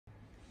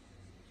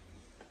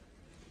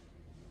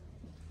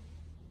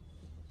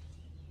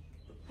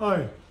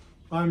Hi,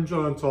 I'm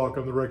John Talk.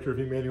 I'm the rector of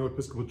Emmanuel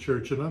Episcopal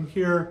Church, and I'm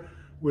here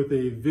with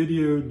a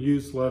video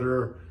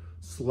newsletter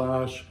 /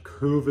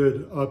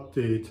 COVID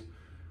update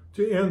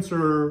to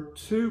answer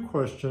two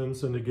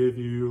questions and to give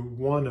you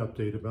one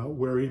update about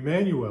where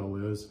Emmanuel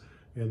is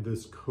in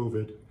this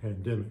COVID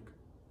pandemic.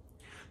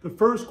 The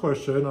first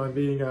question I'm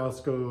being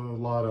asked a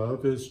lot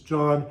of is,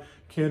 John,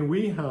 can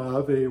we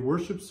have a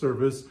worship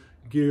service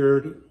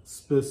geared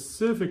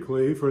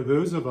specifically for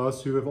those of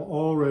us who have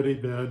already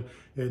been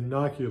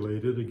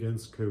inoculated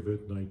against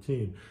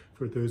COVID-19,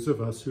 for those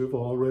of us who have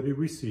already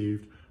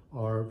received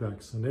our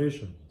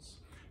vaccinations?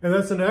 And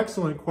that's an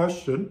excellent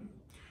question.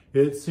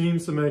 It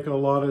seems to make a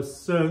lot of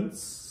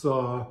sense.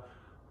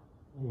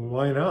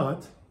 Why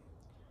not?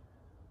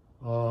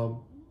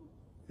 And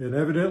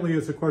evidently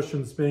it's a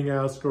question that's being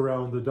asked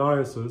around the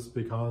diocese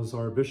because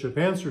our bishop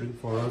answered it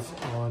for us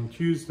on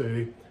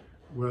Tuesday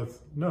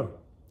with no.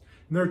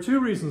 And there are two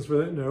reasons for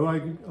that no.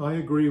 I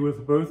agree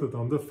with both of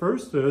them. The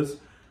first is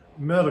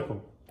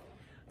medical.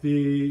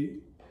 The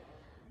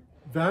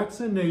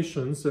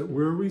vaccinations that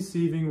we're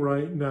receiving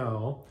right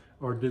now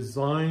are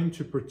designed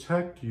to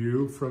protect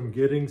you from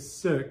getting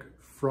sick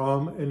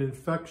from an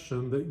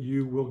infection that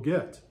you will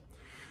get.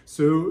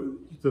 So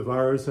the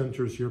virus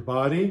enters your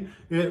body,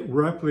 it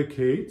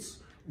replicates.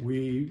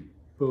 We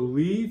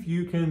believe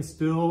you can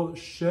still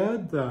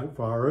shed that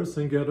virus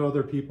and get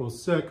other people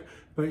sick,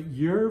 but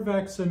your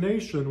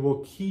vaccination will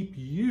keep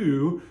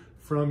you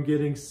from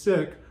getting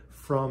sick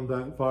from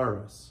that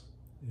virus.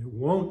 It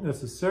won't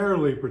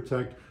necessarily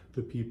protect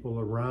the people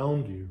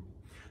around you.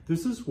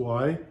 This is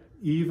why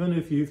even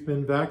if you've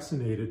been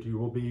vaccinated, you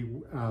will be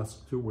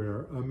asked to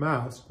wear a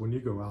mask when you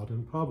go out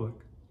in public.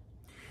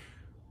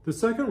 The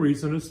second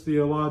reason is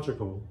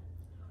theological.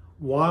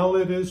 While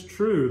it is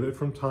true that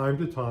from time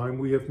to time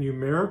we have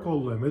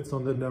numerical limits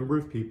on the number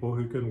of people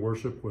who can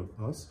worship with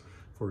us,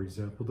 for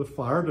example, the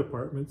fire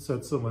department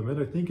sets a limit,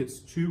 I think it's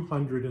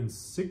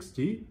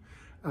 260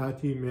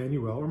 at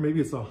Emmanuel, or maybe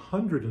it's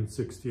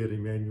 160 at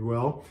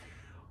Emmanuel,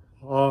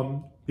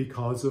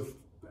 because of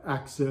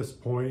access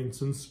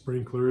points and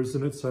sprinklers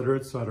and et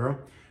cetera,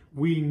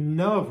 we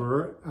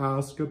never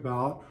ask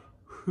about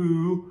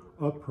who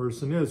a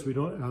person is. We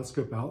don't ask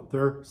about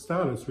their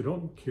status. We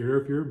don't care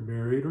if you're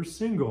married or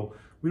single.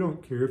 We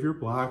don't care if you're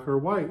black or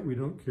white. We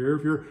don't care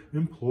if you're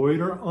employed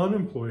or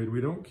unemployed.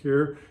 We don't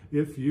care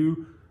if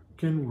you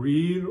can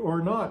read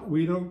or not.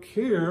 We don't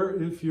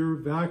care if you're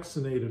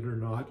vaccinated or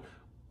not.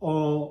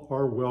 All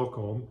are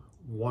welcome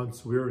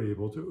once we're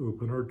able to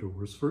open our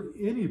doors for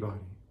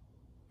anybody.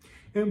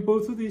 And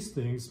both of these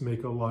things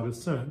make a lot of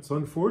sense.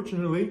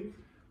 Unfortunately,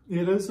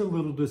 it is a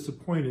little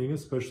disappointing,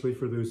 especially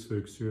for those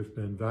folks who have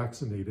been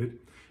vaccinated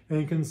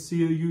and can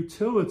see a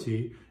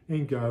utility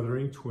in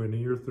gathering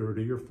 20 or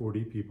 30 or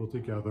 40 people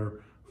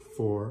together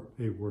for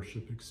a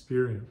worship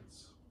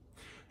experience.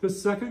 The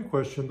second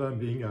question that I'm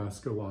being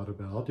asked a lot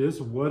about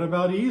is, what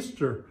about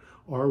Easter?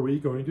 Are we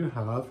going to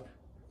have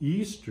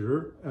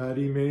Easter at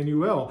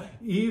Emmanuel?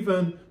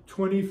 Even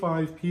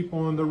 25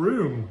 people in the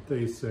room,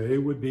 they say,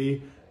 would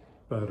be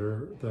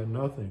better than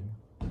nothing.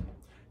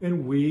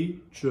 And we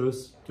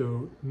just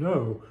don't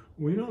know.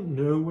 We don't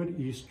know what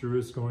Easter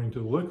is going to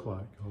look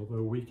like,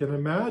 although we can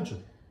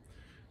imagine.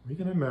 We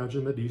can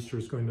imagine that Easter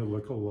is going to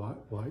look a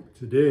lot like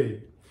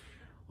today.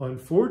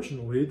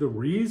 Unfortunately, the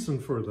reason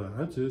for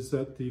that is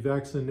that the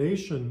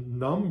vaccination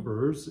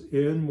numbers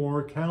in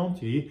Moore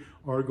County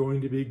are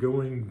going to be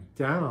going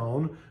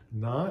down,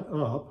 not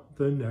up,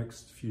 the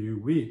next few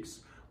weeks.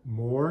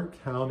 Moore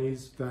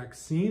County's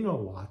vaccine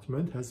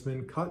allotment has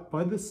been cut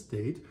by the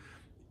state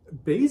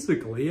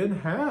basically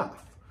in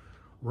half.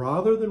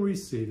 Rather than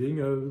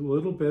receiving a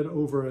little bit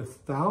over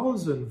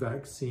 1,000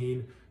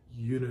 vaccine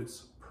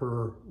units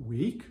per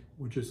week,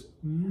 which is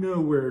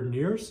nowhere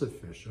near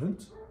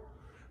sufficient,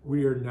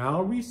 we are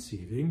now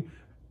receiving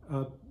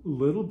a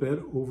little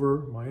bit over,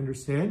 my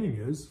understanding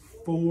is,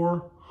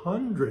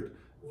 400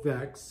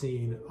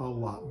 vaccine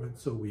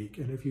allotments a week.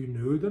 And if you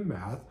know the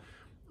math,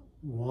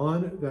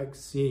 one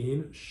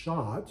vaccine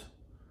shot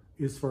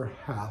is for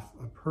half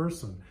a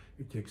person.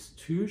 It takes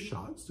 2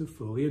 shots to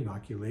fully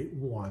inoculate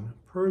one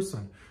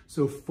person.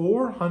 So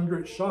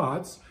 400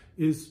 shots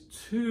is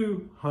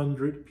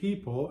 200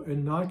 people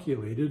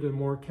inoculated in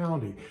Moore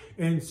County.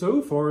 And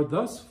so far,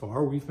 thus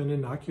far, we've been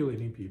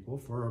inoculating people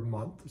for a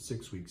month,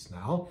 6 weeks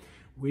now.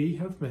 We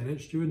have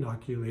managed to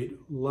inoculate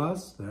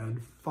less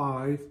than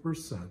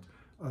 5%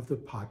 of the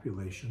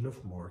population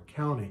of Moore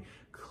County.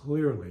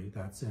 Clearly,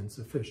 that's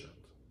insufficient.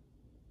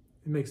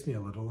 It makes me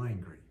a little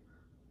angry.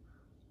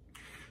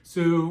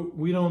 So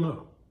we don't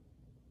know.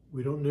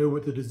 We don't know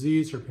what the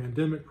disease or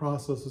pandemic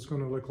process is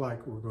going to look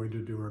like. We're going to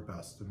do our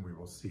best and we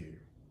will see.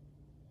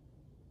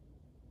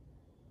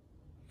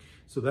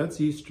 So that's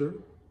Easter.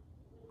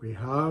 We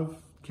have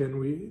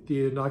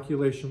the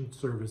inoculation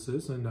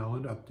services and now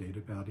an update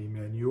about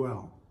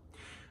Emmanuel.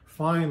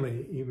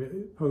 Finally,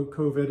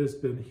 COVID has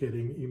been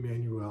hitting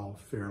Emmanuel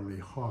fairly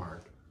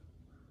hard.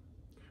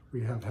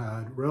 We have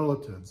had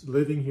relatives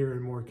living here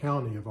in Moore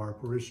County of our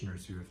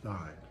parishioners who have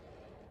died.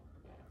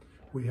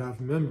 We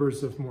have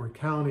members of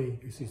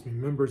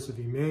members of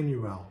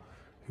Emmanuel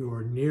who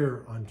are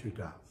near unto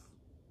death.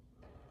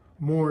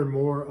 More and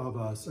more of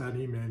us at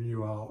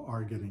Emmanuel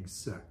are getting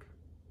sick.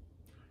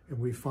 And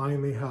we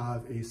finally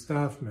have a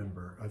staff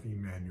member of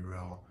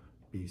Emmanuel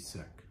be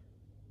sick.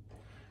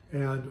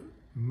 And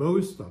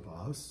most of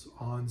us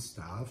on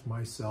staff,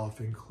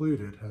 myself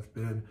included, have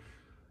been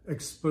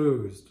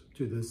exposed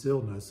to this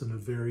illness in a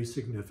very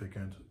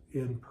significant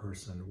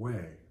in-person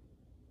way.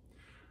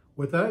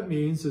 What that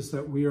means is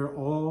that we are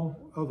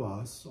all of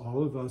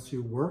us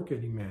who work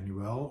at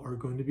Emmanuel are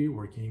going to be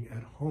working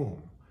at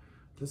home.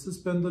 This has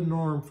been the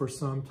norm for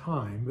some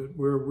time, but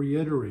we're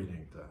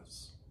reiterating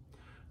this.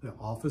 The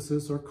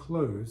offices are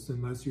closed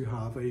unless you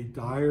have a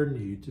dire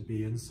need to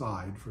be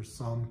inside for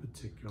some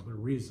particular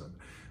reason.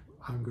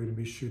 I'm going to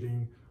be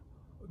shooting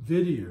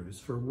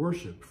videos for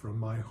worship from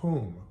my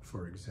home,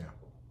 for example.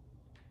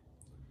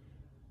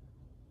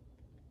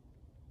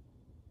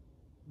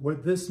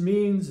 What this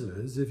means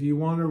is if you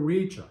want to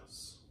reach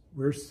us,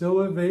 we're still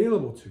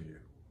available to you.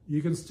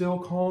 You can still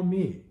call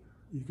me.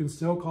 You can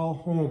still call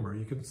Homer.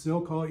 You can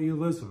still call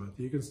Elizabeth.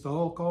 You can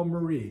still call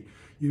Marie.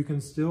 You can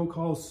still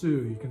call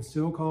Sue. You can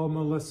still call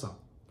Melissa.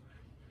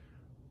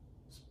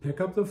 Pick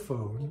up the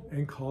phone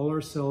and call our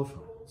cell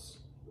phones.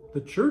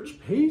 The church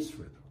pays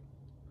for them.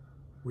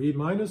 We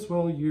might as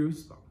well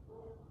use them.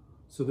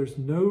 So there's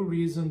no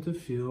reason to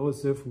feel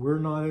as if we're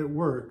not at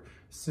work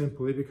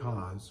simply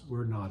because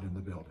we're not in the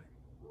building.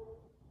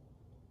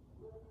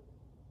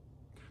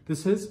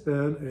 This has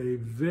been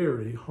a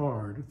very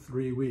hard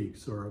 3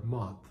 weeks or a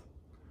month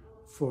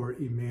for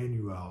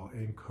Emmanuel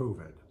and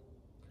COVID.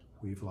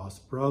 We've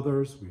lost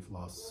brothers, we've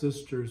lost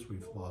sisters,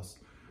 we've lost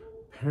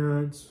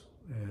parents,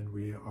 and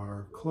we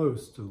are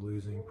close to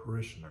losing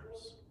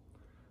parishioners.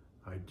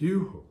 I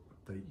do hope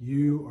that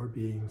you are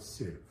being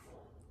safe.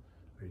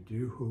 I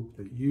do hope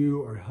that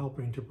you are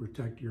helping to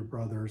protect your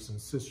brothers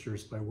and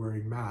sisters by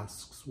wearing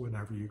masks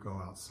whenever you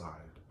go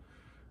outside.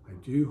 I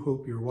do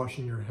hope you're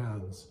washing your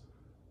hands,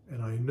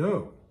 and I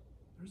know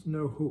there's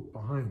no hope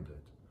behind it.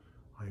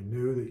 I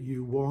know that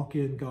you walk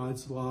in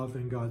God's love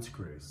and God's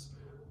grace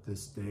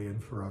this day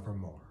and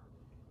forevermore.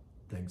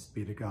 Thanks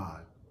be to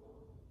God.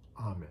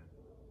 Amen.